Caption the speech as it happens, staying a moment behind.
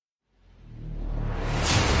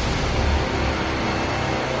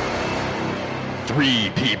Three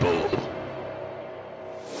people.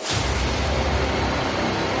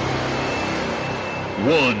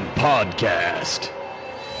 One podcast.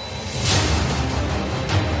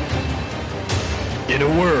 In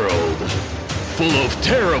a world full of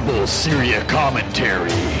terrible Syria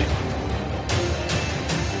commentary,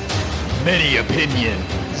 many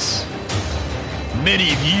opinions,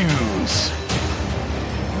 many views,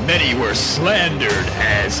 many were slandered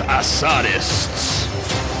as Assadists.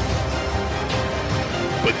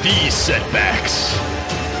 But these setbacks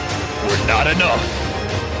were not enough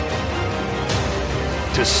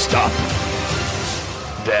to stop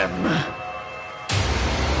them.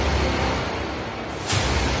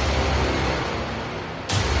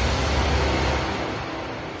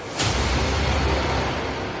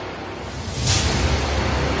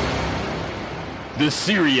 The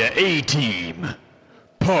Syria A-Team,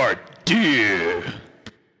 Part 2.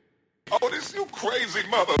 Oh, this you crazy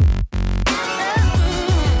mother...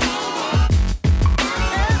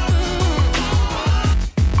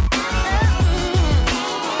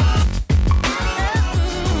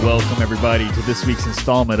 Welcome, everybody, to this week's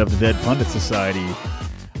installment of the Dead Pundit Society.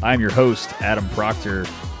 I'm your host, Adam Proctor.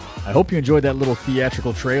 I hope you enjoyed that little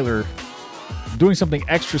theatrical trailer. I'm doing something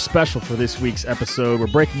extra special for this week's episode. We're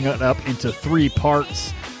breaking it up into 3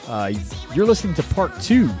 parts. You're listening to Part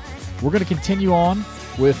 2. We're going to continue on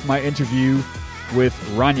with my interview with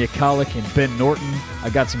Rania Khalek and Ben Norton. I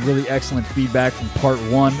got some really excellent feedback from Part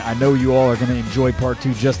 1. I know you all are going to enjoy Part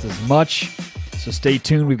 2 just as much. So stay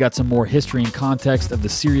tuned. We've got some more history and context of the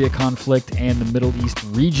Syria conflict and the Middle East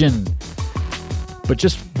region. But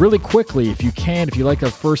just really quickly, if you like the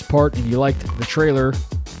first part and you liked the trailer,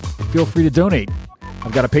 feel free to donate.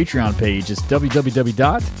 I've got a Patreon page. It's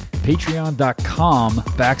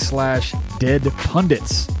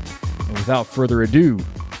www.patreon.com/deadpundits. And without further ado,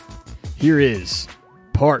 here is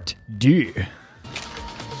Part 2. You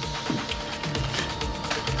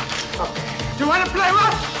want to play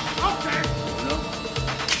what? Okay.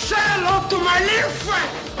 Say hello to my little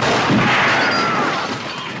friend.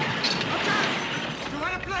 Okay. You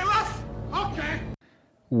want to play what? Okay.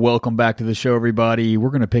 Welcome back to the show, everybody. We're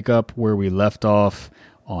going to pick up where we left off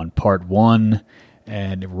on Part 1.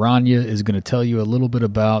 And Rania is going to tell you a little bit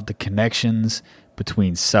about the connections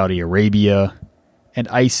between Saudi Arabia and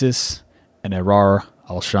ISIS and Ahrar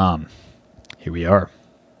al-Sham. Here we are.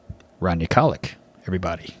 Rania Khalek,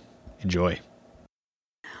 everybody. Enjoy.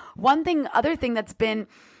 Other thing that's been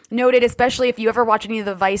noted, especially if you ever watch any of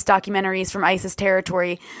the Vice documentaries from ISIS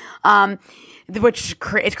territory, which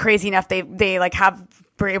it's crazy enough they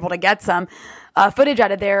were able to get some footage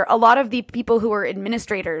out of there. A lot of the people who are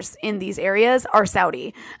administrators in these areas are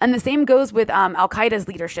Saudi, and the same goes with Al-Qaeda's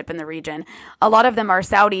leadership in the region. A lot of them are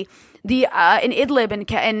Saudi. In Idlib, and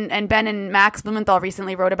Ben and Max Blumenthal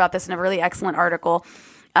recently wrote about this in a really excellent article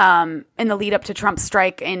in the lead up to Trump's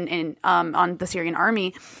strike on the Syrian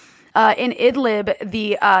army. In Idlib,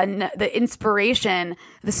 the inspiration,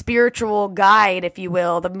 the spiritual guide, if you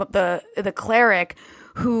will, the cleric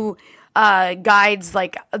who guides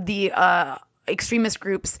like the extremist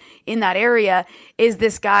groups in that area is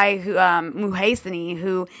this guy who Muhaisini,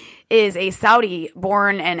 who is a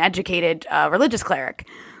Saudi-born and educated religious cleric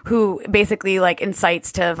who basically like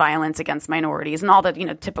incites to violence against minorities and all the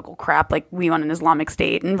typical crap like we want an Islamic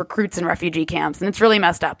State and recruits in refugee camps, and it's really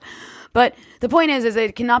messed up. But the point is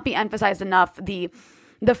it cannot be emphasized enough the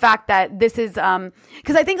fact that this is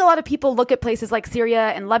because I think a lot of people look at places like Syria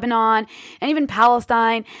and Lebanon and even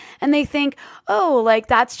Palestine and they think, oh, like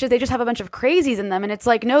they just have a bunch of crazies in them, and it's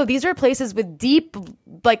like, no, these are places with deep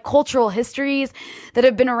like cultural histories that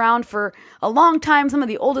have been around for a long time, some of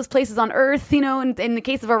the oldest places on earth, in the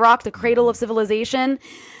case of Iraq, the cradle of civilization.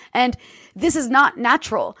 And this is not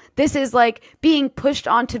natural. This is like being pushed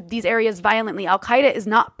onto these areas violently. Al-Qaeda is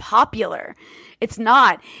not popular. It's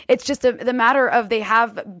not. It's just the matter of they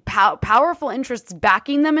have powerful interests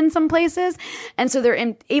backing them in some places. And so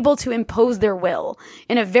they're able to impose their will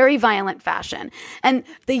in a very violent fashion. And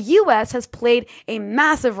the U.S. has played a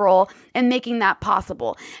massive role in making that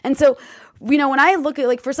possible. And so, when I look at,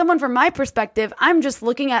 like, for someone from my perspective, I'm just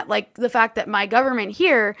looking at, like, the fact that my government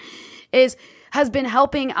here has been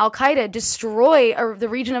helping Al-Qaeda destroy the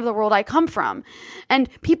region of the world I come from. And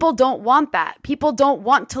people don't want that. People don't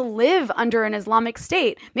want to live under an Islamic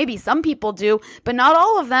State. Maybe some people do, but not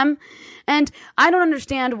all of them. And I don't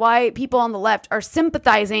understand why people on the left are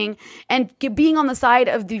sympathizing and being on the side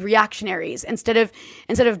of the reactionaries instead of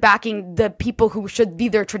backing the people who should be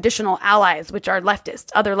their traditional allies, which are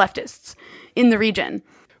other leftists in the region.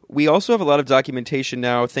 we also have a lot of documentation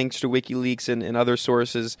now, thanks to WikiLeaks and other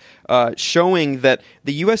sources, showing that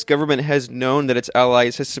the U.S. government has known that its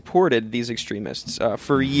allies has supported these extremists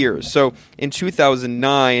for years. So in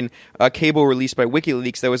 2009, a cable released by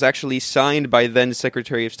WikiLeaks that was actually signed by then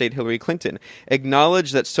Secretary of State Hillary Clinton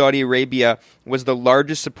acknowledged that Saudi Arabia was the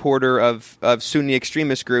largest supporter of Sunni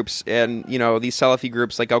extremist groups and, these Salafi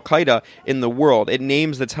groups like Al-Qaeda in the world. It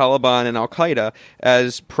names the Taliban and Al-Qaeda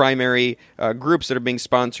as primary groups that are being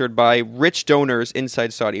sponsored by rich donors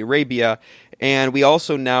inside Saudi Arabia. And we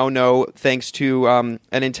also now know, thanks to an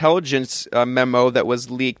intelligence memo that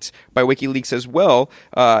was leaked by WikiLeaks as well,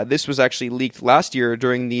 this was actually leaked last year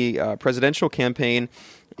during the presidential campaign,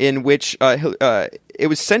 in which it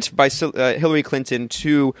was sent by Hillary Clinton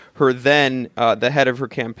to her then, the head of her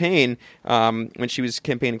campaign, when she was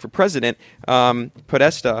campaigning for president,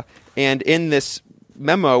 Podesta. And in this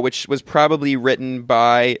memo, which was probably written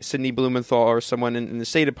by Sidney Blumenthal or someone in the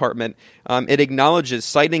State Department, it acknowledges,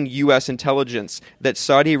 citing U.S. intelligence, that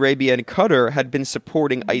Saudi Arabia and Qatar had been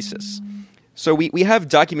supporting ISIS. So we have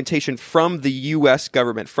documentation from the U.S.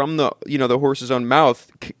 government, from the horse's own mouth,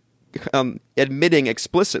 admitting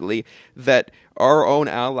explicitly that our own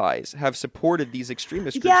allies have supported these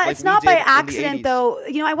extremist groups. Yeah, it's not by accident, though.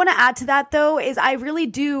 I want to add to that, though, is I really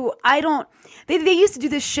do. They used to do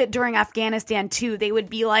this shit during Afghanistan too. They would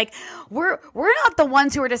be like, "We're not the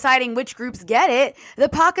ones who are deciding which groups get it. The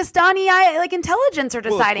Pakistani intelligence are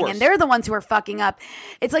deciding, and they're the ones who are fucking up."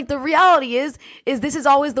 It's like the reality is this is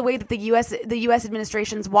always the way that the U.S.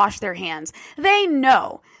 administrations wash their hands. They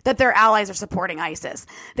know that their allies are supporting ISIS.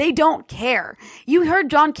 They don't care. You heard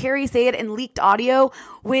John Kerry say it in leaked audio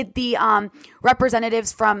with the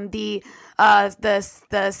representatives from the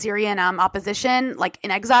Syrian opposition, like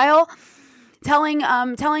in exile, telling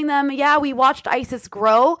them, yeah, we watched ISIS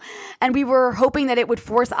grow and we were hoping that it would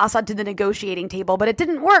force Assad to the negotiating table, but it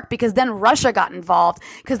didn't work because then Russia got involved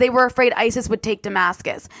because they were afraid ISIS would take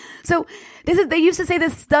Damascus. So they used to say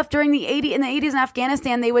this stuff during the 80s in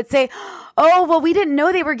Afghanistan. They would say, "Oh, well, we didn't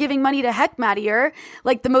know they were giving money to Hekmatyar,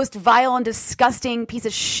 like the most vile and disgusting piece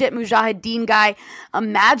of shit mujahideen guy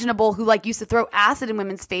imaginable who used to throw acid in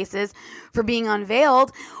women's faces for being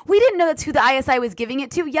unveiled. We didn't know that's who the ISI was giving it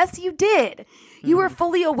to." Yes, you did. You were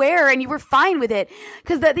fully aware and you were fine with it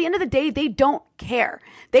because at the end of the day, they don't care.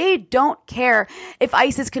 They don't care if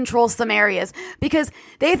ISIS controls some areas because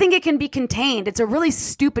they think it can be contained. It's a really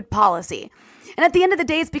stupid policy. And at the end of the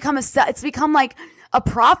day, it's become like a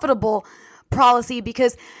profitable policy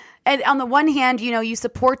because on the one hand, you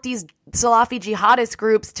support these Salafi jihadist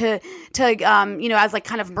groups to as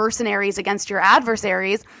kind of mercenaries against your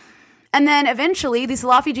adversaries. And then eventually these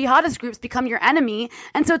Salafi jihadist groups become your enemy.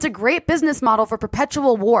 And so it's a great business model for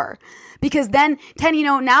perpetual war because then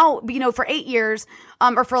for 8 years,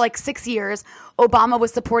 or for 6 years, Obama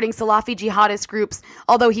was supporting Salafi jihadist groups,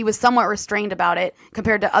 although he was somewhat restrained about it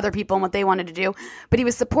compared to other people and what they wanted to do. But he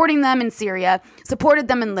was supporting them in Syria, supported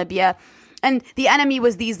them in Libya. And the enemy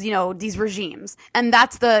was these regimes. And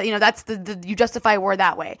that's you justify war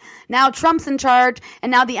that way. Now Trump's in charge,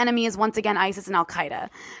 and now the enemy is once again ISIS and Al-Qaeda.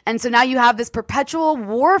 And so now you have this perpetual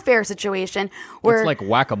warfare situation where it's like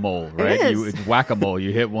whack-a-mole, right? It's whack-a-mole.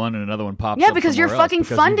 You hit one and another one pops up. Yeah, because you're fucking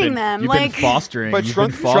funding them. You've been fostering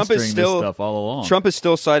this stuff all along. Trump is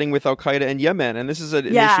still siding with Al-Qaeda in Yemen, and this is an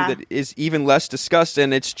issue that is even less discussed,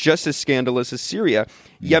 and it's just as scandalous as Syria.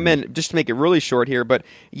 Yemen, just to make it really short here, but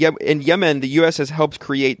in Yemen, the U.S. has helped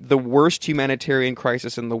create the worst humanitarian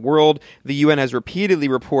crisis in the world. The UN has repeatedly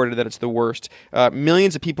reported that it's the worst.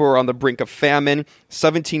 Millions of people are on the brink of famine.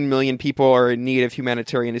 17 million people are in need of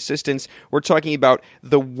humanitarian assistance. We're talking about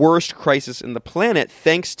the worst crisis in the planet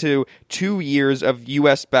thanks to 2 years of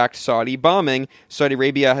U.S.-backed Saudi bombing. Saudi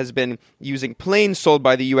Arabia has been using planes sold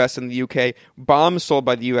by the U.S. and the U.K., bombs sold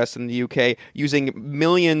by the U.S. and the U.K., using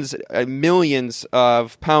millions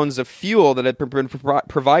of pounds of fuel that have been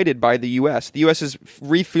provided by the U.S. The U.S. is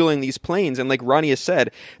refueling these planes, and like Ronnie has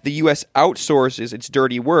said, the U.S. outsources its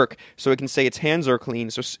dirty work so it can say its hands are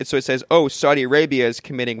clean. So it says, oh, Saudi Arabia is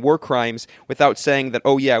committing war crimes without saying that,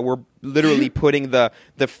 oh yeah, we're literally putting the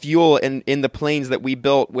fuel in the planes that we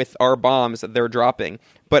built with our bombs that they're dropping.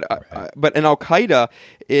 But an Al-Qaeda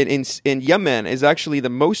in Yemen is actually the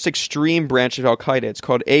most extreme branch of Al-Qaeda. It's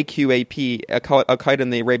called AQAP, Al-Qaeda in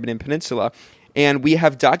the Arabian Peninsula. And we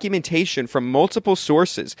have documentation from multiple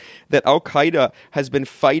sources that Al-Qaeda has been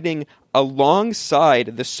fighting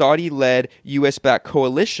alongside the Saudi-led U.S.-backed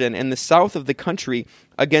coalition in the south of the country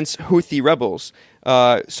against Houthi rebels.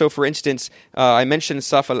 So, for instance, I mentioned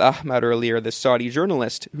Saf al-Ahmad earlier, the Saudi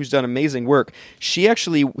journalist who's done amazing work. She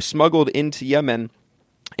actually smuggled into Yemen,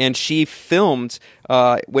 and she filmed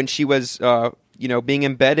when she was being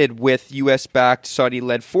embedded with U.S.-backed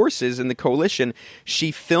Saudi-led forces in the coalition.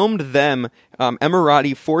 She filmed them,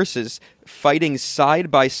 Emirati forces, fighting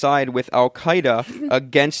side by side with Al-Qaeda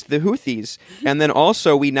against the Houthis. And then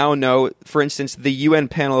also we now know, for instance, the UN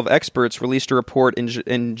panel of experts released a report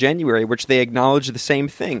in January which they acknowledged the same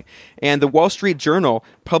thing. And the Wall Street Journal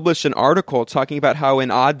published an article talking about how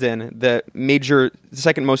in Aden, the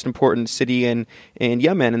second most important city in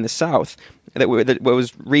Yemen in the south, that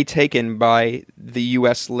was retaken by the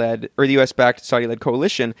U.S.-led or the U.S.-backed Saudi-led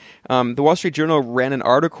coalition. The Wall Street Journal ran an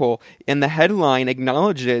article, and the headline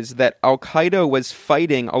acknowledges that Al-Qaeda was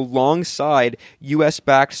fighting alongside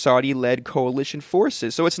U.S.-backed Saudi-led coalition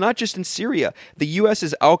forces. So it's not just in Syria. The U.S.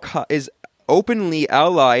 is openly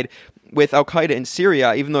allied with Al-Qaeda in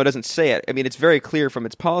Syria, even though it doesn't say it. I mean, it's very clear from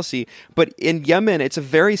its policy. But in Yemen, it's a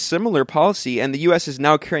very similar policy, and the U.S. is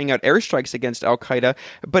now carrying out airstrikes against Al-Qaeda,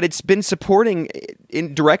 but it's been supporting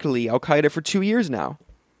indirectly Al-Qaeda for 2 years now.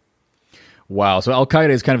 Wow, so Al-Qaeda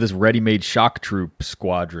is kind of this ready-made shock troop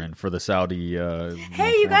squadron for the Saudi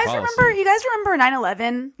Hey, you guys remember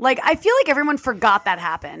 9/11? Like, I feel like everyone forgot that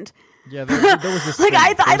happened. Yeah, there was this like thing.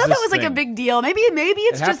 I thought that was like a big deal. Maybe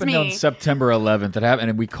it's just me. It happened on September 11th. It happened,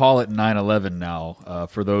 and we call it 9/11 now.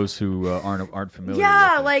 For those who aren't familiar.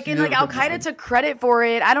 Yeah, with it. Al Qaeda took credit for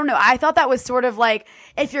it. I don't know. I thought that was sort of like,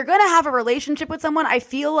 if you're gonna have a relationship with someone, I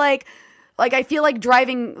feel like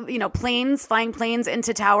driving, flying planes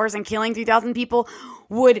into towers and killing 3,000 people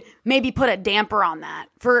would maybe put a damper on that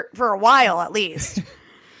for a while at least.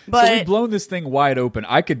 But so we've blown this thing wide open.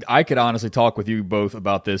 I could honestly talk with you both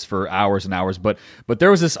about this for hours and hours, but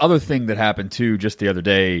there was this other thing that happened too just the other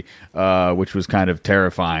day, which was kind of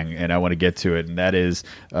terrifying, and I want to get to it. And that is,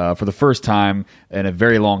 for the first time in a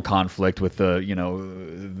very long conflict with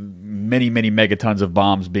many megatons of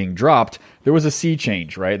bombs being dropped, there was a sea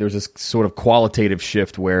change, right? There was this sort of qualitative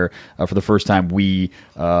shift where, for the first time, we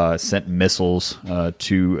sent missiles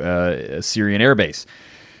to a Syrian airbase.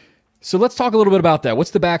 So let's talk a little bit about that. What's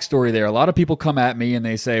the backstory there? A lot of people come at me and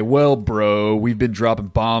they say, well, bro, we've been dropping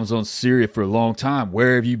bombs on Syria for a long time.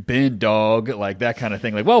 Where have you been, dog? Like that kind of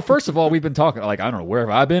thing. Like, well, first of all, we've been talking, like, I don't know, where have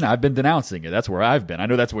I been? I've been denouncing it. That's where I've been. I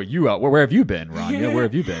know that's where you are. Where have you been, Ron? Where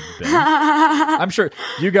have you been, Ben? I'm sure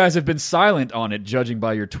you guys have been silent on it, judging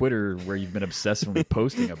by your Twitter where you've been obsessively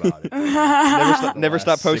posting about it. Never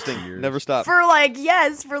stop posting. Never stop. For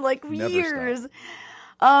years.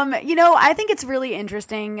 I think it's really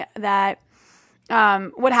interesting that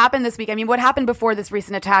what happened this week, I mean, what happened before this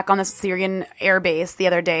recent attack on the Syrian airbase the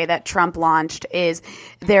other day that Trump launched is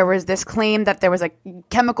there was this claim that there was a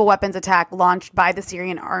chemical weapons attack launched by the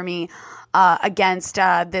Syrian army against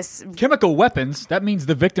this chemical weapons. That means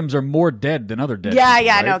the victims are more dead than other dead. Yeah,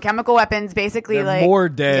 people, right? No, chemical weapons basically. They're like more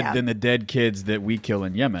dead than the dead kids that we kill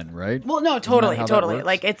in Yemen, right? Well, no, totally.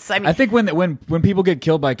 Like it's. I mean, I think when people get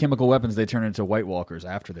killed by chemical weapons, they turn into White Walkers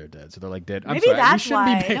after they're dead, so they're like dead. Maybe that's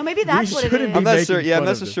why. No, maybe that's what it is. I'm not sure. Yeah, I'm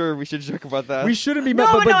not so sure. We should joke about that. We shouldn't be.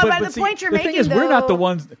 But the point you're the making, thing is, though, we're not the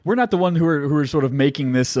ones. We're not the one who are sort of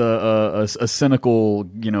making this a cynical,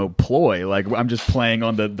 ploy. Like I'm just playing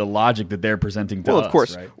on the logic that they're presenting to us. Well, of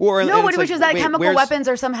course. Right? Which is that chemical weapons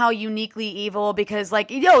are somehow uniquely evil because,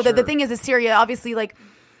 the thing is Syria, obviously, like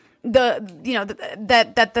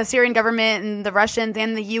that the Syrian government and the Russians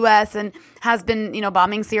and the U.S. and has been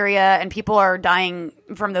bombing Syria and people are dying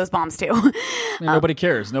from those bombs too. Nobody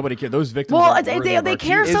cares. Those victims. Well, they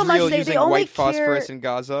care so much. They only white phosphorus in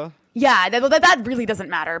Gaza. Yeah, that really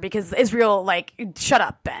doesn't matter because Israel. Shut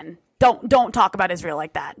up, Ben. Don't talk about Israel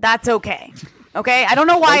like that. That's okay. Okay, I don't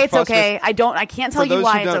know why it's okay. I can't tell you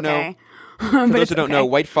why it's okay. For those who don't know,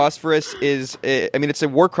 white phosphorus is, it's a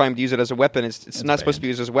war crime to use it as a weapon. It's not supposed to be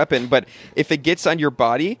used as a weapon, but if it gets on your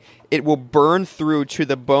body, it will burn through to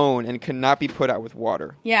the bone and cannot be put out with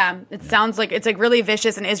water. Yeah, it sounds like it's really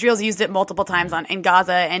vicious, and Israel's used it multiple times in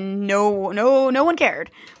Gaza, and no one cared.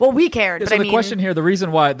 Well, we cared. Yeah, but so the question here, the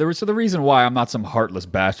reason why I'm not some heartless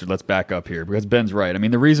bastard. Let's back up here because Ben's right. I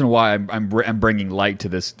mean, the reason why I'm bringing light to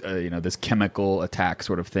this, this chemical attack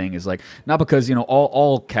sort of thing is not because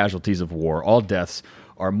all casualties of war, all deaths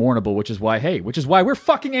are mournable, which is why we're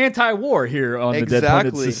fucking anti-war here on the Dead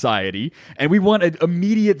Pundit Society, and we want an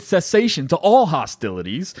immediate cessation to all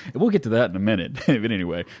hostilities. And we'll get to that in a minute. But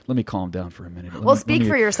anyway, let me calm down for a minute. Speak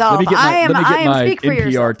for yourself. Let me get my speak for NPR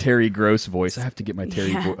yourself. Terry Gross voice. I have to get my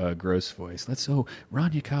Terry Gross voice.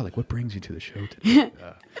 Ron Yakalik, what brings you to the show today?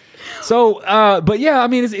 But yeah, I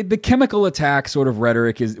mean, the chemical attack sort of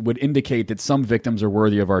rhetoric would indicate that some victims are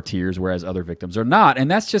worthy of our tears, whereas other victims are not,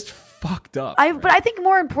 and that's just fucked up. But I think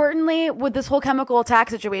more importantly, with this whole chemical attack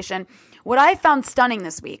situation, what I found stunning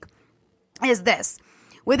this week is this.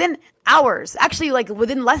 Within hours, actually like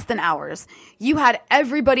within less than hours, you had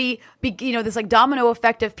everybody, this like domino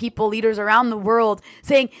effect of people, leaders around the world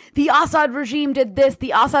saying the Assad regime did this,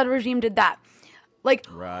 the Assad regime did that. Like,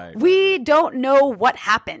 we don't know what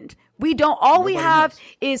happened. All we have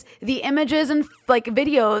is the images and like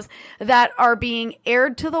videos that are being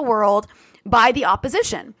aired to the world by the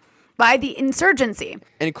opposition, by the insurgency.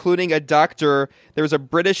 Including a doctor. There was a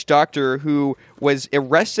British doctor who was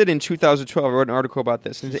arrested in 2012. I wrote an article about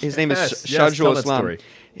this. His name is Shahidul Islam.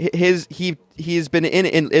 He's been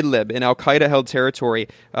in Idlib, in Al-Qaeda-held territory,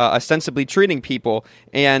 ostensibly treating people,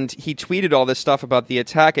 and he tweeted all this stuff about the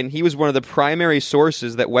attack, and he was one of the primary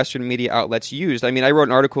sources that Western media outlets used. I mean, I wrote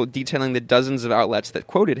an article detailing the dozens of outlets that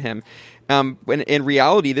quoted him. When in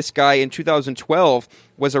reality, this guy in 2012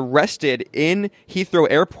 was arrested in Heathrow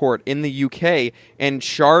Airport in the UK and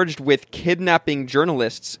charged with kidnapping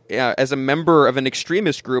journalists as a member of an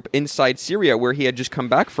extremist group inside Syria, where he had just come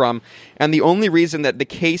back from. And the only reason that the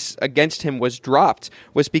case against him was dropped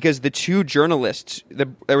was because the two journalists,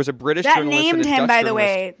 there was a British that journalist named and a him, Dutch by the journalist,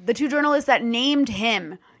 way, the two journalists that named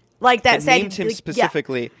him, like that said, named him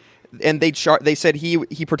specifically. Yeah. And they said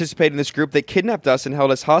he participated in this group that kidnapped us and held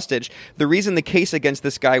us hostage. The reason the case against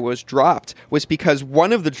this guy was dropped was because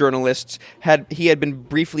one of the journalists had been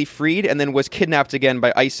briefly freed and then was kidnapped again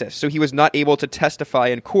by ISIS. So he was not able to testify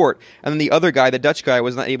in court. And then the other guy, the Dutch guy,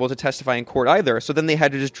 was not able to testify in court either. So then they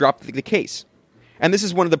had to just drop the case. And this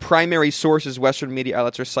is one of the primary sources Western media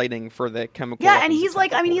outlets are citing for the chemical. Yeah, and he's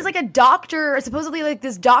like a doctor, supposedly like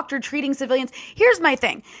this doctor treating civilians. Here's my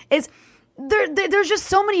thing: is there's just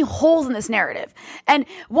so many holes in this narrative. And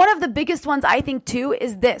one of the biggest ones, I think, too,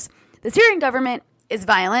 is this. The Syrian government is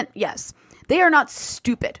violent, yes. They are not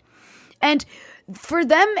stupid. And for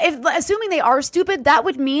them, assuming they are stupid, that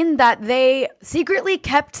would mean that they secretly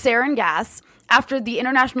kept sarin gas after the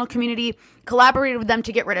international community collaborated with them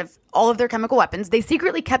to get rid of all of their chemical weapons. They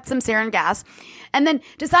secretly kept some sarin gas and then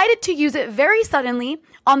decided to use it very suddenly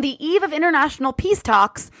on the eve of international peace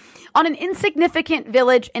talks on an insignificant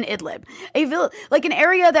village in Idlib, like an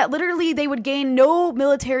area that literally they would gain no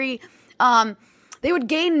military, they would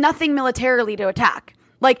gain nothing militarily to attack.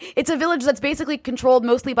 Like, it's a village that's basically controlled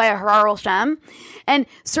mostly by a Harar al-Sham and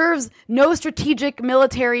serves no strategic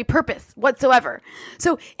military purpose whatsoever.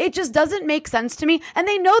 So it just doesn't make sense to me. And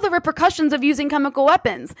they know the repercussions of using chemical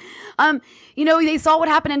weapons. They saw what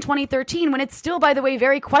happened in 2013 when it's still, by the way,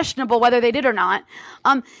 very questionable whether they did or not.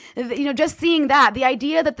 Just seeing that, the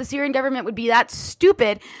idea that the Syrian government would be that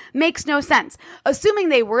stupid makes no sense. Assuming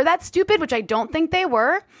they were that stupid, which I don't think they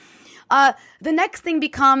were, the next thing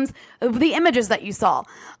becomes the images that you saw.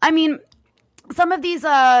 I mean, some of these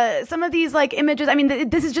like images, I mean,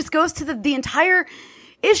 this is just goes to the entire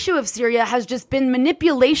issue of Syria has just been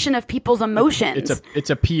manipulation of people's emotions.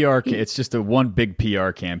 It's a PR. It's just a one big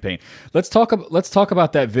PR campaign. Let's talk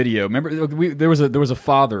about that video. Remember, there was a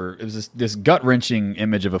father. It was this gut wrenching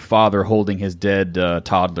image of a father holding his dead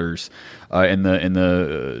toddlers in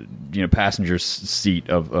the passenger seat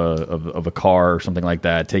of a car or something like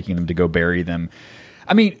that, taking them to go bury them.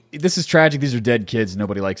 I mean, this is tragic. These are dead kids.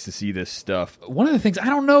 Nobody likes to see this stuff. One of the things, I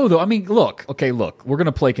don't know, though. I mean, look. We're going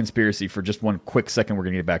to play conspiracy for just one quick second. We're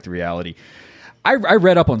going to get back to reality. I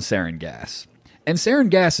read up on sarin gas. And sarin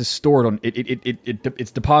gas is stored on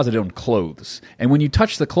it's deposited on clothes, and when you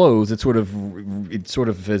touch the clothes, it sort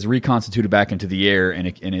of is reconstituted back into the air, and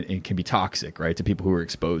it can be toxic, right, to people who are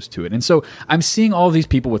exposed to it. And so I'm seeing all these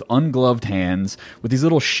people with ungloved hands, with these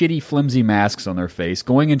little shitty, flimsy masks on their face,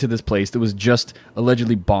 going into this place that was just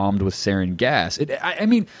allegedly bombed with sarin gas. I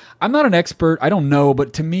mean, I'm not an expert, I don't know,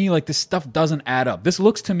 but to me, like, this stuff doesn't add up. This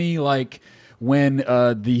looks to me like when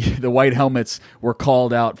the white helmets were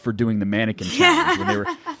called out for doing the mannequin challenge, when they were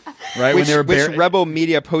right, which Rebel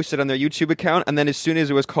Media posted on their YouTube account, and then as soon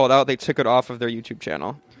as it was called out, they took it off of their YouTube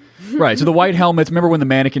channel. Right, so the white helmets, remember when the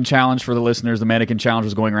mannequin challenge, for the listeners, the mannequin challenge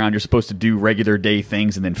was going around, you're supposed to do regular day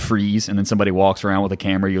things and then freeze, and then somebody walks around with a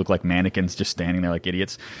camera, you look like mannequins just standing there like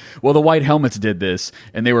idiots. Well, the white helmets did this,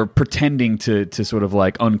 and they were pretending to sort of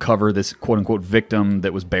like uncover this quote-unquote victim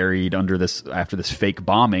that was buried under this, after this fake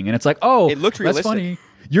bombing, and it's like, oh, it looked realistic. That's funny.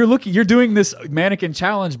 You're doing this mannequin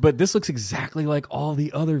challenge, but this looks exactly like all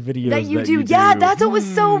the other videos that you do. Yeah, that's what was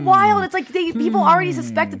so wild. It's like people already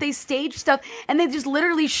suspect that they stage stuff, and they just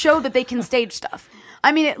literally show that they can stage stuff.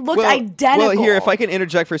 I mean, it looked identical. Well, here, if I can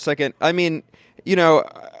interject for a second. I mean,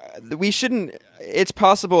 we shouldn't... It's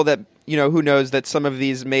possible that, who knows, that some of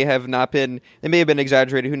these may have not been... They may have been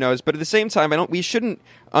exaggerated, who knows. But at the same time, we shouldn't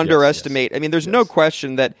underestimate. I mean, there's no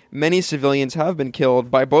question that many civilians have been killed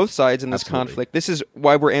by both sides in this conflict. This is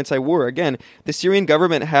why we're anti-war. Again, the Syrian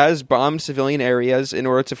government has bombed civilian areas in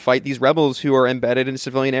order to fight these rebels who are embedded in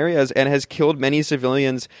civilian areas and has killed many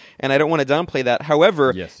civilians, and I don't want to downplay that.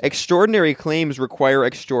 However, extraordinary claims require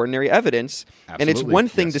extraordinary evidence, and it's one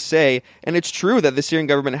thing to say, and it's true that the Syrian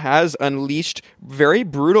government has unleashed very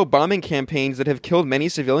brutal bombing campaigns that have killed many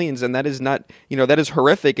civilians, and that is not, that is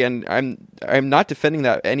horrific, and I'm not defending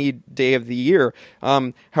that any day of the year.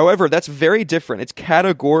 However, that's very different. It's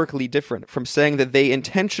categorically different from saying that they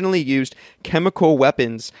intentionally used chemical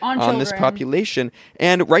weapons on this population.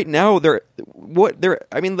 And right now,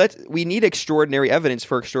 we need extraordinary evidence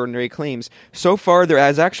for extraordinary claims. So far, there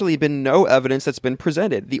has actually been no evidence that's been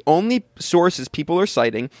presented. The only sources people are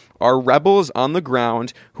citing are rebels on the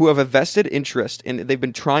ground who have a vested interest in. They've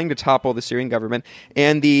been trying to topple the Syrian government,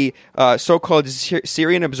 and the so-called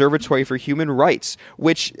Syrian Observatory for Human Rights,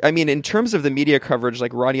 which, I mean, in terms of the media coverage,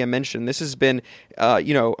 like Radia mentioned, this has been,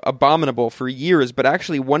 abominable for years. But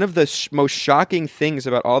actually, one of the most shocking things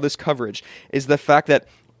about all this coverage is the fact that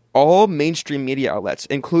all mainstream media outlets,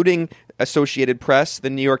 including Associated Press, the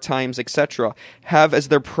New York Times, etc., have as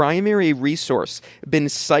their primary resource been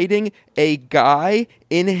citing a guy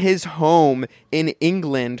in his home in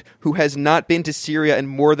England who has not been to Syria in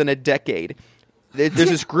more than a decade. There's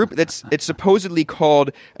this group it's supposedly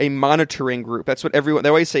called a monitoring group. That's what they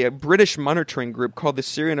always say, a British monitoring group called the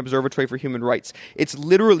Syrian Observatory for Human Rights. It's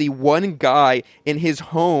literally one guy in his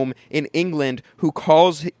home in England who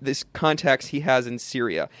calls this contacts he has in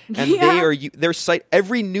Syria, and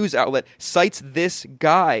every news outlet cites this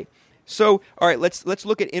guy. So, all right, let's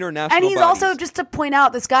look at international And he's bodies. also, just to point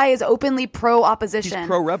out, this guy is openly pro-opposition. He's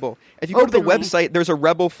pro-rebel. If you go to the website, there's a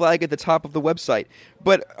rebel flag at the top of the website.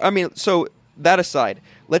 But, I mean, so that aside,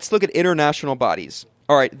 let's look at international bodies.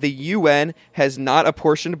 All right, the UN has not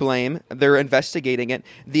apportioned blame. They're investigating it.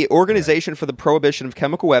 The Organization for the Prohibition of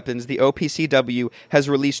Chemical Weapons, the OPCW, has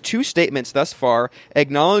released 2 statements thus far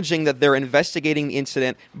acknowledging that they're investigating the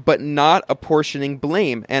incident but not apportioning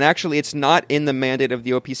blame. And actually, it's not in the mandate of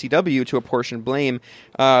the OPCW to apportion blame.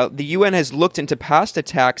 The UN has looked into past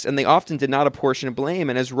attacks, and they often did not apportion blame.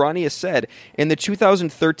 And as Ronnie has said, in the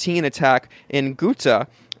 2013 attack in Ghouta,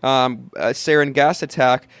 sarin gas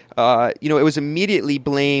attack, it was immediately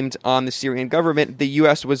blamed on the Syrian government. The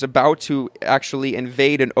U.S. was about to actually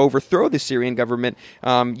invade and overthrow the Syrian government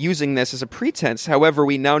using this as a pretense. However,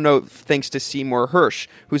 we now know, thanks to Seymour Hersh,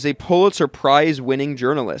 who's a Pulitzer Prize-winning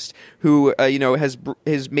journalist who,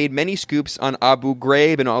 has made many scoops on Abu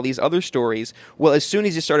Ghraib and all these other stories. Well, as soon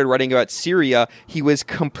as he started writing about Syria, he was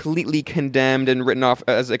completely condemned and written off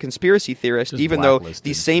as a conspiracy theorist, even though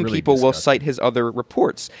these same people will cite his other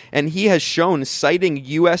reports. And he has shown, citing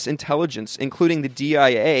U.S. intelligence, including the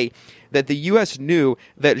DIA, that the U.S. knew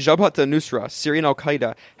that Jabhat al-Nusra, Syrian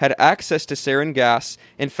al-Qaeda, had access to sarin gas.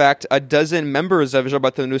 In fact, a dozen members of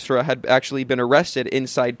Jabhat al-Nusra had actually been arrested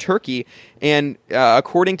inside Turkey. And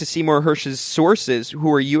according to Seymour Hersh's sources, who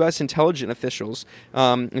are U.S. intelligence officials,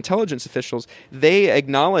 they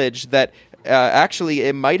acknowledged that actually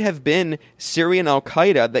it might have been Syrian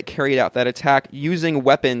al-Qaeda that carried out that attack using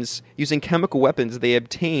chemical weapons they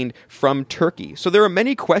obtained from Turkey. So there are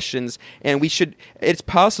many questions, and it's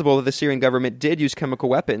possible that the Syrian government did use chemical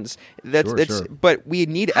weapons. Sure. But we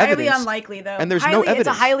need evidence. Highly unlikely, though. And there's no evidence.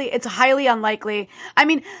 It's highly unlikely. I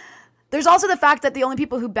mean, there's also the fact that the only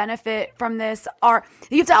people who benefit from this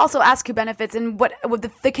you have to also ask who benefits. And what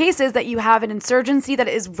the case is that you have an insurgency that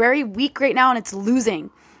is very weak right now, and it's losing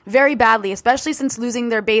very badly, especially since losing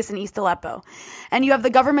their base in East Aleppo. And you have the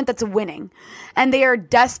government that's winning, and they are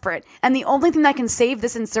desperate. And the only thing that can save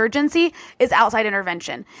this insurgency is outside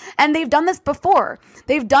intervention. And they've done this before.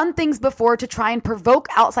 They've done things before to try and provoke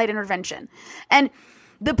outside intervention. And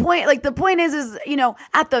the point is,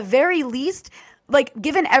 at the very least,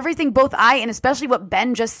 given everything both I and especially what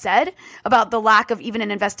Ben just said about the lack of even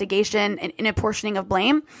an investigation and an apportioning of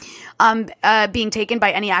blame being taken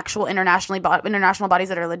by any actual international bodies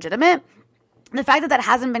that are legitimate, the fact that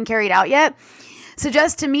hasn't been carried out yet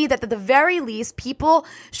suggests to me that at the very least, people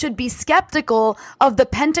should be skeptical of the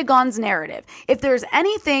Pentagon's narrative. If there's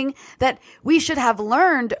anything that we should have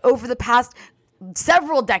learned over the past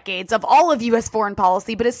several decades of all of U.S. foreign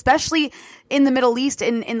policy, but especially in the Middle East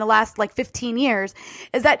in the last 15 years,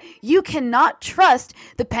 is that you cannot trust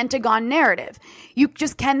the Pentagon narrative. You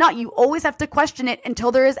just cannot. You always have to question it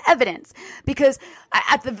until there is evidence. Because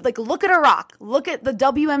look at Iraq, look at the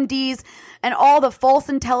WMDs and all the false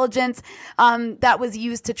intelligence that was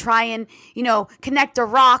used to try and connect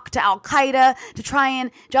Iraq to Al Qaeda, to try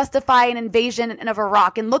and justify an invasion of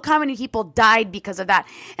Iraq. And look how many people died because of that,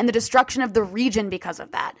 and the destruction of the region region because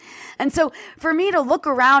of that. And so for me to look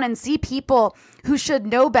around and see people who should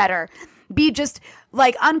know better be just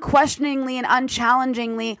like unquestioningly and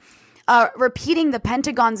unchallengingly repeating the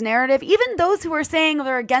Pentagon's narrative, even those who are saying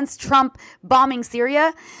they're against Trump bombing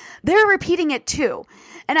Syria, they're repeating it too.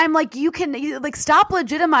 And I'm like, you stop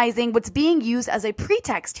legitimizing what's being used as a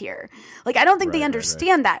pretext here. Like, I don't think they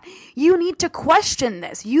understand that. You need to question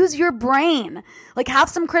this. Use your brain. Like, have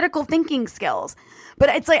some critical thinking skills. But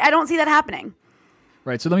it's like, I don't see that happening.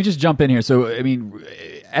 Right. So let me just jump in here. So, I mean,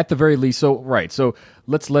 at the very least, so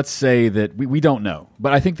let's say that we don't know.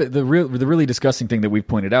 But I think that the really disgusting thing that we've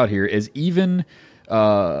pointed out here is even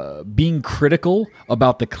being critical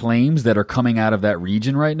about the claims that are coming out of that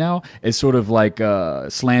region right now is sort of like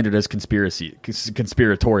slandered as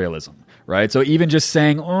conspiratorialism, right? So even just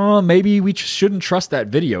saying, oh, maybe we shouldn't trust that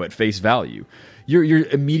video at face value, you're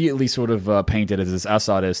immediately sort of painted as this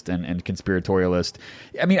Assadist and conspiratorialist.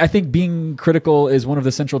 I mean, I think being critical is one of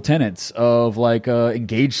the central tenets of like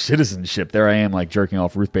engaged citizenship. There I am, like jerking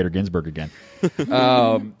off Ruth Bader Ginsburg again,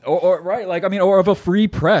 or right, like I mean, or of a free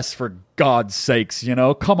press, for God's sakes, you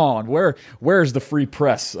know, come on, where's the free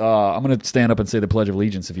press? I'm going to stand up and say the Pledge of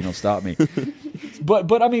Allegiance if you don't stop me.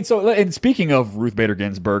 but I mean, so and speaking of Ruth Bader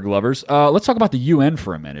Ginsburg lovers, let's talk about the UN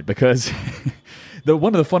for a minute, because.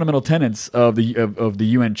 One of the fundamental tenets of the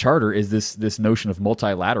UN Charter is this notion of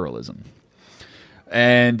multilateralism.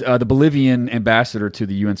 And the Bolivian ambassador to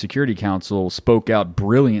the UN Security Council spoke out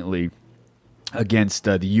brilliantly against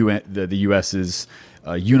the US's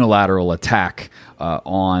unilateral attack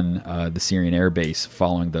on the Syrian air base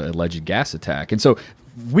following the alleged gas attack. And so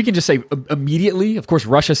we can just say immediately, of course,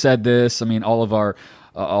 Russia said this. I mean, all of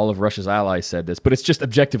Russia's allies said this, but it's just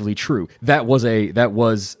objectively true. That was a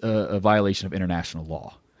violation of international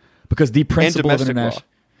law, because the principle of international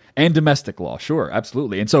and domestic law, sure,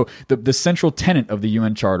 absolutely. And so the central tenet of the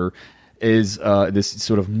UN Charter is this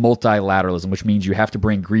sort of multilateralism, which means you have to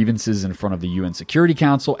bring grievances in front of the UN Security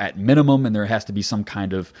Council at minimum, and there has to be some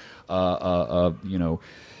kind of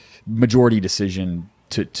majority decision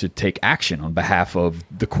to take action on behalf of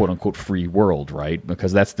the quote-unquote free world, right?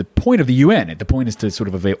 Because that's the point of the UN. The point is to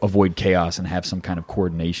sort of avoid chaos and have some kind of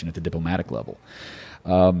coordination at the diplomatic level.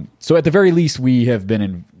 So at the very least, we have been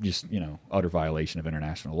in just, utter violation of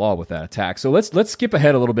international law with that attack. So let's skip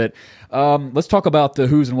ahead a little bit. Let's talk about the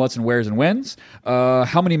who's and what's and where's and when's.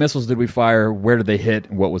 How many missiles did we fire? Where did they hit?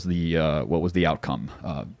 And what was the outcome?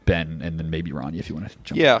 Ben, and then maybe Ronnie, if you want to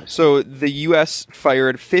jump in. Yeah, so the U.S.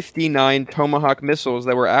 fired 59 Tomahawk missiles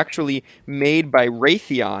that were actually made by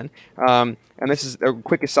Raytheon. And this is a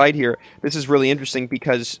quick aside here. This is really interesting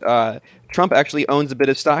because Trump actually owns a bit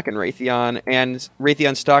of stock in Raytheon, and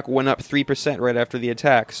Raytheon stock went up 3% right after the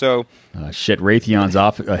attack. So, Raytheon's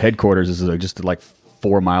headquarters is just like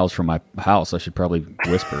 4 miles from my house. I should probably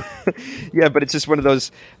whisper. Yeah, but it's just one of those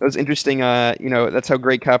interesting. That's how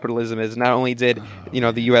great capitalism is. Not only did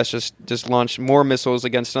the U.S. just launch more missiles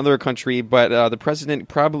against another country, but the president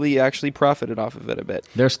probably actually profited off of it a bit.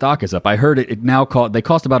 Their stock is up. I heard it now they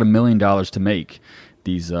cost about $1 million to make,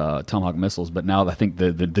 these Tomahawk missiles, but now I think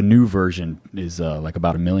the new version is like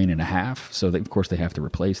about $1.5 million. So of course they have to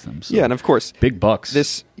replace them. So yeah, and of course big bucks.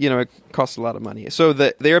 This it costs a lot of money. So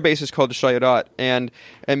the air base is called Shayrat, and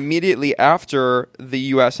immediately after the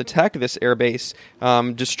U.S. attacked this air base,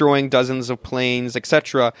 destroying dozens of planes,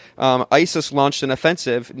 etc., ISIS launched an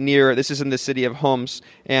offensive near. This is in the city of Homs,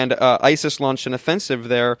 and ISIS launched an offensive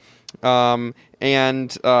there. And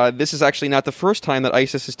this is actually not the first time that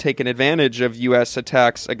ISIS has taken advantage of U.S.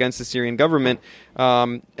 attacks against the Syrian government.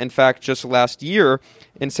 In fact, just last year,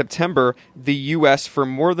 in September, the U.S. for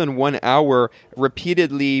more than 1 hour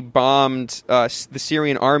repeatedly bombed the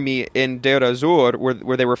Syrian army in Deir ez-Zor,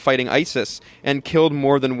 where they were fighting ISIS, and killed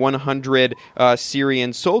more than 100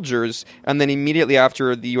 Syrian soldiers. And then immediately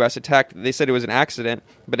after the U.S. attacked, they said it was an accident,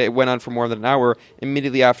 but it went on for more than an hour.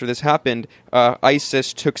 Immediately after this happened,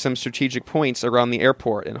 ISIS took some strategic points around the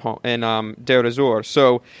airport in Deir ez-Zor.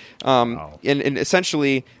 So, and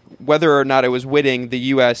essentially, whether or not it was witting, the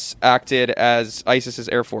U.S. acted as ISIS's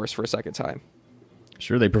air force for a second time.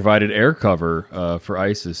 Sure, they provided air cover for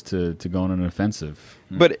ISIS to go on an offensive.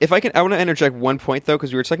 But if I want to interject one point, though,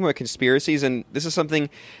 because we were talking about conspiracies, and this is something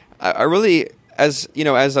I really, as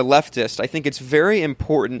a leftist, I think it's very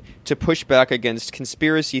important to push back against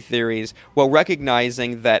conspiracy theories while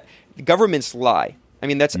recognizing that governments lie. I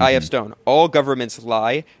mean, that's I.F. Stone. All governments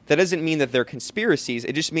lie. That doesn't mean that they're conspiracies.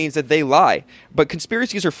 It just means that they lie. But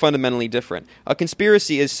conspiracies are fundamentally different. A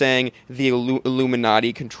conspiracy is saying the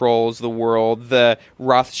Illuminati controls the world, the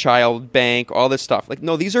Rothschild Bank, all this stuff. Like,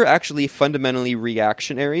 no, these are actually fundamentally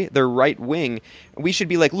reactionary. They're right-wing. We should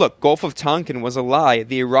be like, look, Gulf of Tonkin was a lie.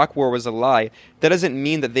 The Iraq War was a lie. That doesn't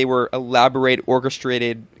mean that they were elaborate,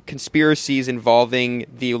 orchestrated conspiracies involving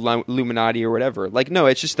the Illuminati or whatever. Like, no,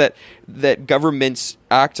 it's just that governments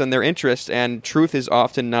act on their interest, and truth is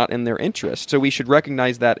often not in their interest. So we should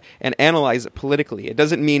recognize that and analyze it politically. It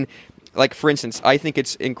doesn't mean, like, for instance, I think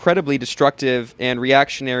it's incredibly destructive and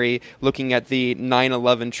reactionary looking at the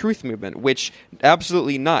 9/11 truth movement, which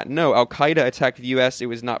absolutely not. No, Al-Qaeda attacked the U.S. It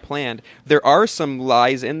was not planned. There are some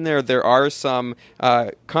lies in there. There are some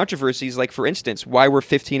controversies, like, for instance, why were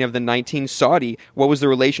 15 of the 19 Saudi? What was the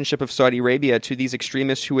relationship of Saudi Arabia to these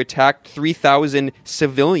extremists who attacked 3,000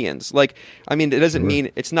 civilians? Like, I mean, it doesn't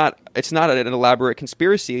mean it's not an elaborate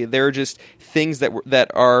conspiracy. There are just things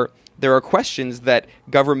there are questions that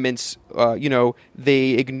governments, they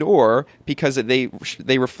ignore because they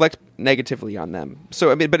reflect negatively on them.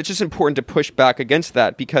 So, I mean, but it's just important to push back against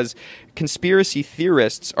that, because conspiracy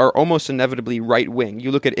theorists are almost inevitably right-wing.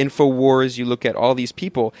 You look at InfoWars, you look at all these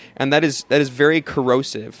people, and that is very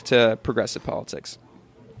corrosive to progressive politics.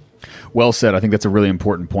 Well said. I think that's a really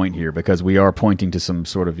important point here, because we are pointing to some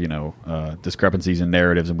sort of, discrepancies in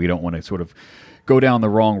narratives, and we don't want to sort of go down the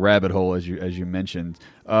wrong rabbit hole, as you mentioned.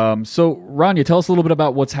 So, Rania, tell us a little bit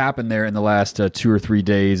about what's happened there in the last 2 or 3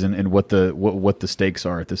 days, and what the stakes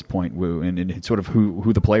are at this point, and sort of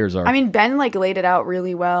who the players are. I mean, Ben laid it out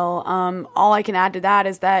really well. All I can add to that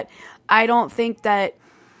is that I don't think that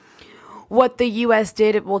what the U.S.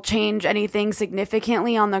 did will change anything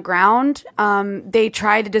significantly on the ground. They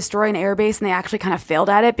tried to destroy an airbase, and they actually kind of failed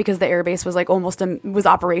at it, because the airbase was was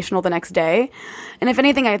operational the next day. And if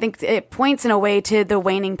anything, I think it points in a way to the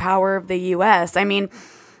waning power of the U.S. I mean,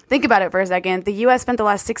 think about it for a second. The U.S. spent the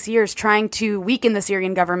last 6 years trying to weaken the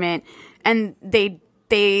Syrian government, and they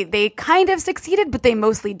kind of succeeded, but they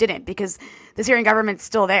mostly didn't, because the Syrian government's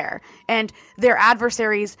still there, and their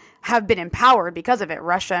adversaries have been empowered because of it,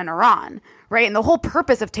 Russia and Iran, right? And the whole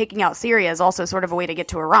purpose of taking out Syria is also sort of a way to get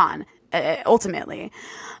to Iran, ultimately.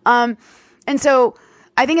 And so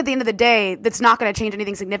I think at the end of the day, that's not going to change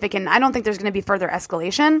anything significant. I don't think there's going to be further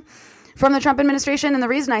escalation from the Trump administration, and the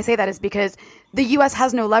reason I say that is because the U.S.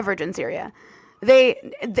 has no leverage in Syria.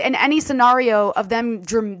 In any scenario of them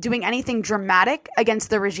doing anything dramatic against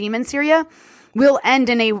the regime in Syria will end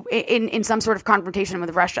in some sort of confrontation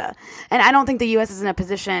with Russia. And I don't think the U.S. is in a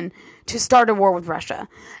position to start a war with Russia.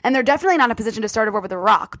 And they're definitely not in a position to start a war with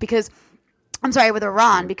Iran,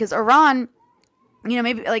 because Iran,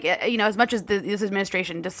 maybe as much as this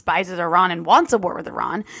administration despises Iran and wants a war with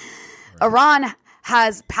Iran, Iran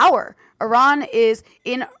has power. Iran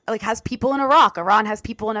has people in Iraq. Iran has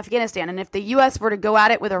people in Afghanistan. And if the U.S. were to go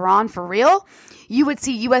at it with Iran for real, you would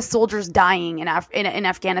see U.S. soldiers dying in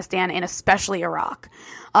Afghanistan and especially Iraq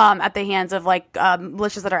at the hands of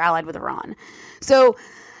militias that are allied with Iran. So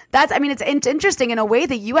it's interesting. In a way,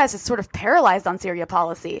 the U.S. is sort of paralyzed on Syria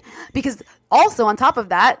policy, because also on top of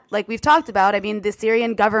that, like we've talked about, I mean, the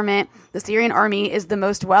Syrian government, the Syrian army is the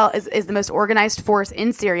most organized force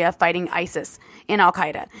in Syria fighting ISIS and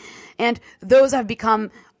Al-Qaeda. And those have become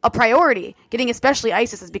a priority. Especially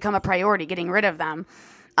ISIS has become a priority, getting rid of them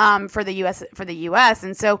for the U.S.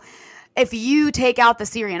 And so if you take out the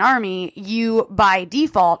Syrian army, you by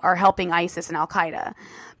default are helping ISIS and Al-Qaeda,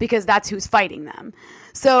 because that's who's fighting them.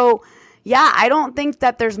 So, yeah, I don't think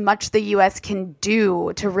that there's much the U.S. can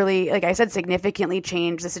do to really, like I said, significantly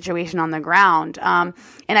change the situation on the ground. And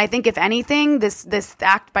I think, if anything, this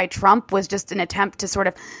act by Trump was just an attempt to sort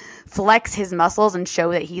of flex his muscles and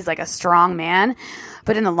show that he's like a strong man.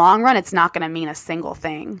 But in the long run, it's not going to mean a single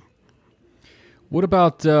thing. What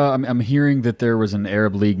about, I'm hearing that there was an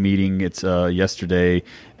Arab League meeting yesterday,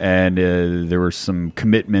 and there were some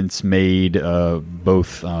commitments made,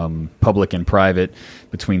 both public and private,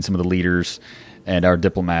 between some of the leaders and our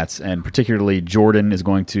diplomats. And particularly Jordan is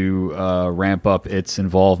going to ramp up its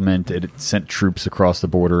involvement. It sent troops across the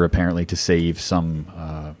border, apparently, to save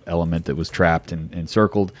some element that was trapped and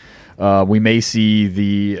encircled. We may see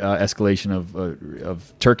the escalation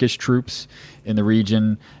of Turkish troops in the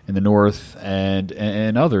region, in the north,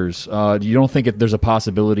 and others. You don't think there's a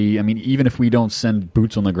possibility? I mean, even if we don't send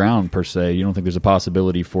boots on the ground per se, you don't think there's a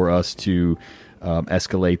possibility for us to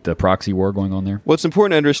escalate the proxy war going on there? Well, it's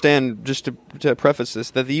important to understand, just to preface this,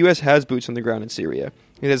 that the U.S. has boots on the ground in Syria.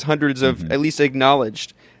 It has hundreds of, at least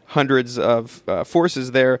acknowledged, hundreds of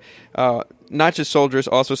forces there, not just soldiers,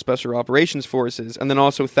 also special operations forces, and then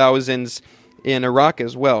also thousands in Iraq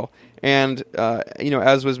as well. And,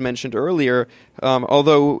 as was mentioned earlier,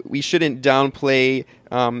 although we shouldn't downplay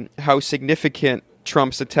how significant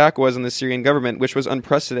Trump's attack was on the Syrian government, which was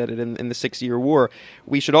unprecedented in the 6-year war,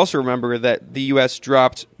 we should also remember that the U.S.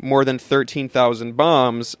 dropped more than 13,000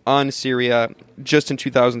 bombs on Syria just in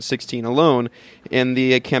 2016 alone in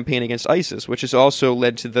the campaign against ISIS, which has also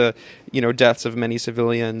led to the deaths of many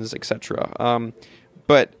civilians, etc.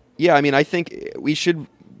 But yeah, I mean, I think we should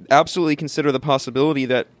absolutely consider the possibility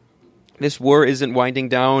that this war isn't winding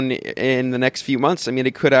down in the next few months. I mean,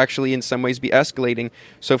 it could actually in some ways be escalating.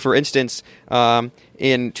 So, for instance,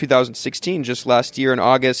 in 2016, just last year in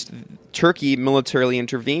August, Turkey militarily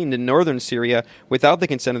intervened in northern Syria without the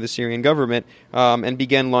consent of the Syrian government and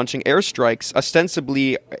began launching airstrikes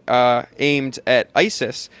ostensibly aimed at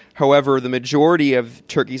ISIS. However, the majority of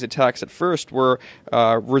Turkey's attacks at first were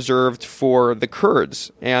reserved for the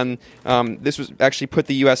Kurds. And this was actually put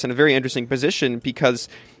the U.S. in a very interesting position because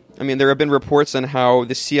there have been reports on how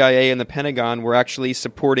the CIA and the Pentagon were actually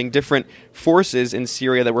supporting different forces in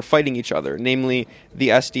Syria that were fighting each other, namely the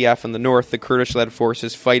SDF in the north, the Kurdish-led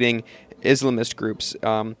forces fighting Islamist groups.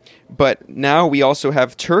 But now we also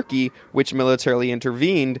have Turkey, which militarily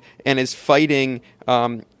intervened and is fighting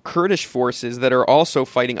Kurdish forces that are also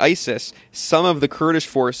fighting ISIS. Some of the Kurdish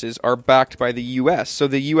forces are backed by the U.S. So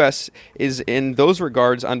the U.S. is in those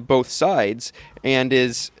regards on both sides and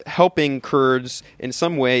is helping Kurds in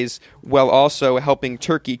some ways while also helping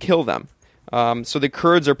Turkey kill them. So the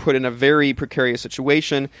Kurds are put in a very precarious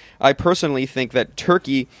situation. I personally think that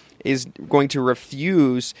Turkey is going to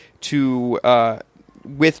refuse to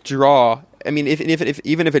withdraw. I mean,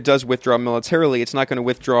 even if it does withdraw militarily, it's not going to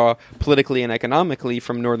withdraw politically and economically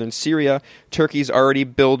from northern Syria. Turkey's already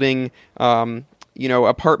building,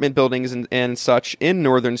 apartment buildings and such in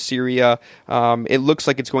northern Syria. It looks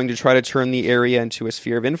like it's going to try to turn the area into a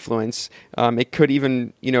sphere of influence. It could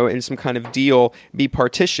even, in some kind of deal, be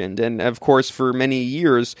partitioned. And of course, for many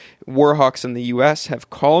years, war hawks in the U.S. have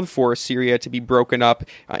called for Syria to be broken up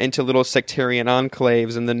into little sectarian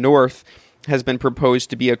enclaves in the north. Has been proposed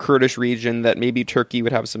to be a Kurdish region that maybe Turkey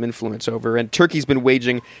would have some influence over. And Turkey's been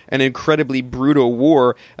waging an incredibly brutal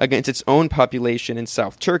war against its own population in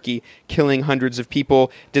South Turkey, killing hundreds of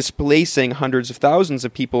people, displacing hundreds of thousands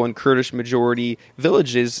of people in Kurdish-majority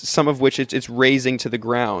villages, some of which it's razing to the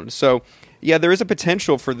ground. So, yeah, there is a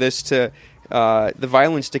potential for this the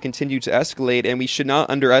violence to continue to escalate, and we should not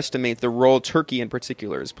underestimate the role Turkey in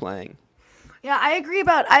particular is playing. Yeah, I agree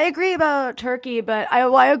about Turkey, but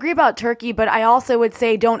I agree about Turkey, but I also would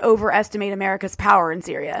say don't overestimate America's power in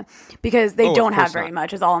Syria because they don't have very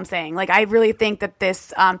much. Is all I'm saying. Like, I really think that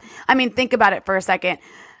this. Think about it for a second.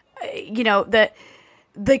 The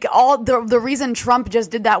reason Trump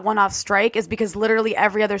just did that one-off strike is because literally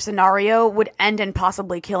every other scenario would end in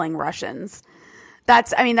possibly killing Russians.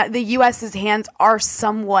 That the U.S.'s hands are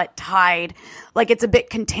somewhat tied. Like, it's a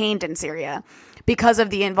bit contained in Syria. Because of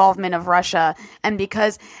the involvement of Russia and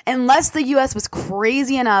because unless the U.S. was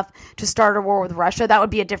crazy enough to start a war with Russia, that would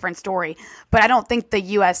be a different story. But I don't think the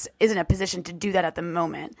U.S. is in a position to do that at the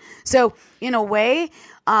moment. So in a way,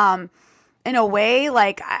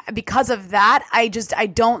 because of that, I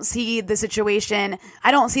don't see the situation. I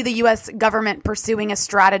don't see the U.S. government pursuing a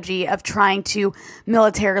strategy of trying to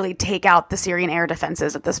militarily take out the Syrian air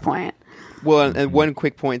defenses at this point. Well, and one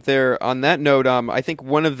quick point there. On that note, I think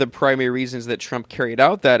one of the primary reasons that Trump carried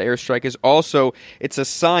out that airstrike is also it's a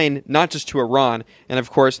sign not just to Iran, and of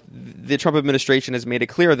course the Trump administration has made it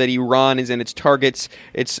clear that Iran is in its targets.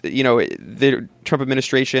 It's the Trump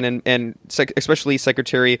administration and especially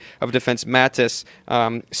Secretary of Defense Mattis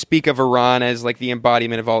speak of Iran as like the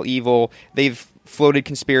embodiment of all evil. They've floated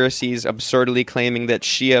conspiracies absurdly claiming that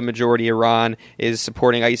Shia majority Iran is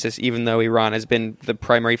supporting ISIS, even though Iran has been the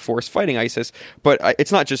primary force fighting ISIS. But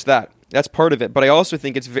it's not just that. That's part of it. But I also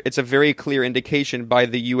think it's a very clear indication by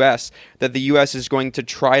the U.S. that the U.S. is going to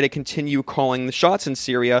try to continue calling the shots in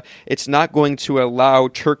Syria. It's not going to allow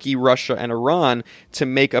Turkey, Russia, and Iran to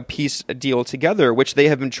make a peace deal together, which they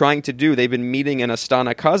have been trying to do. They've been meeting in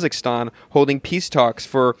Astana, Kazakhstan, holding peace talks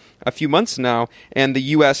for a few months now, and the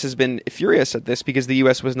U.S. has been furious at this because the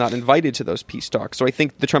U.S. was not invited to those peace talks. So I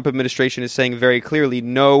think the Trump administration is saying very clearly,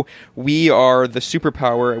 no, we are the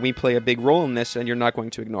superpower and we play a big role in this, and you're not going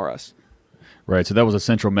to ignore us. Right, so that was a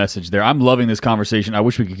central message there. I'm loving this conversation. I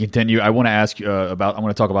wish we could continue. I want to ask you I want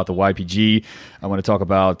to talk about the YPG. I want to talk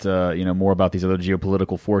about more about these other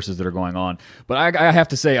geopolitical forces that are going on. But I have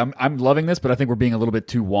to say I'm loving this, but I think we're being a little bit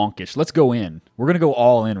too wonkish. Let's go in. We're going to go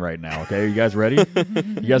all in right now, okay? Are you guys ready?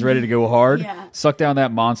 You guys ready to go hard? Yeah. Suck down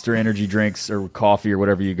that Monster energy drinks or coffee or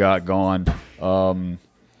whatever you got going. I'm going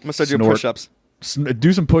to start doing push-ups.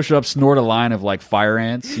 do some push-ups, snort a line of like fire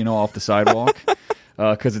ants, off the sidewalk,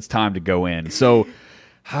 because it's time to go in. So,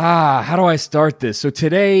 how do I start this? So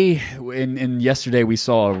today and yesterday we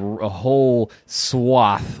saw a whole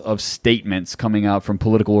swath of statements coming out from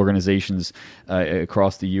political organizations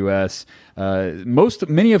across the U.S.,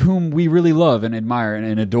 many of whom we really love and admire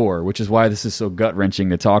and adore, which is why this is so gut-wrenching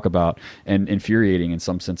to talk about and infuriating in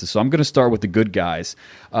some senses. So I'm going to start with the good guys.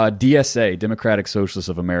 DSA, Democratic Socialists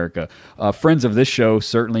of America. Friends of this show,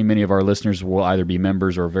 certainly many of our listeners will either be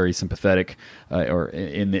members or very sympathetic or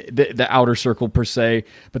in the outer circle per se.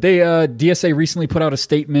 But DSA recently put out a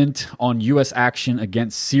statement on U.S. action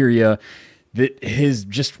against Syria that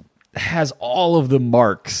has all of the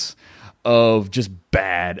marks of just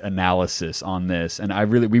bad analysis on this, and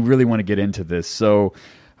we really want to get into this. So,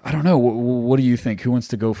 I don't know. What do you think? Who wants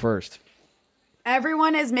to go first?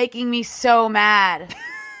 Everyone is making me so mad.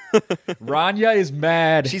 Rania is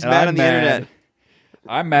mad. She's mad on the internet.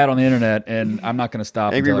 I'm mad on the internet, and I'm not going to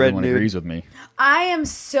stop until everyone agrees with me. I am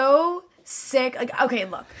so sick. Like, okay,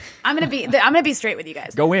 look, I'm gonna be straight with you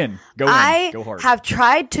guys. Go in. Go hard. I have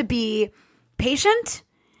tried to be patient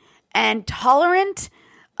and tolerant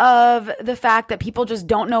of the fact that people just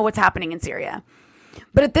don't know what's happening in Syria.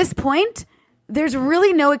 But at this point, there's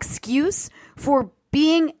really no excuse for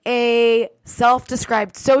being a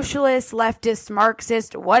self-described socialist, leftist,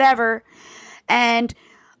 Marxist, whatever, and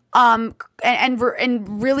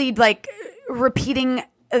really like repeating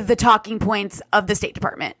the talking points of the State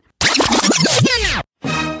Department.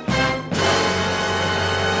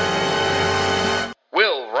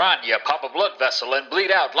 Will Rania pop a blood vessel and bleed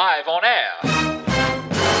out live on air?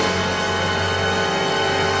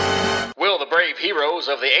 Will the brave heroes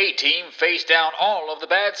of the A-Team face down all of the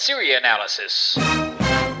bad Syria analysis?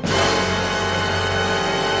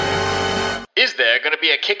 Is there going to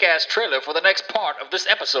be a kick-ass trailer for the next part of this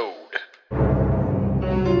episode?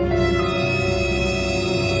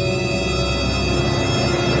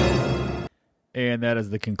 And that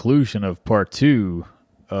is the conclusion of part 2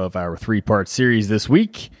 of our 3-part series this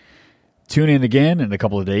week. Tune in again in a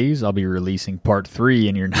couple of days. I'll be releasing part 3,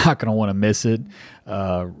 and you're not going to want to miss it.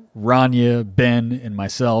 Rania, Ben, and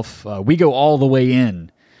myself, we go all the way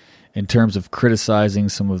in terms of criticizing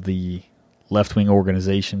some of the left-wing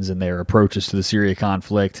organizations and their approaches to the Syria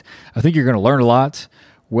conflict. I think you're going to learn a lot.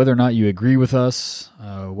 Whether or not you agree with us,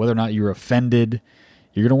 whether or not you're offended,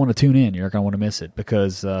 you're going to want to tune in. You're not going to want to miss it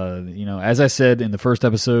because, as I said in the first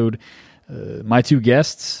episode, my 2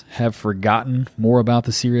 guests have forgotten more about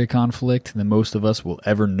the Syria conflict than most of us will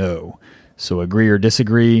ever know. So agree or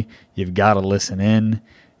disagree, you've got to listen in.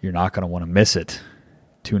 You're not going to want to miss it.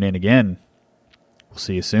 Tune in again. We'll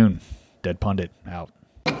see you soon. Dead Pundit, out.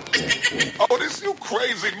 Oh, this you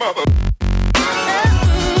crazy mother...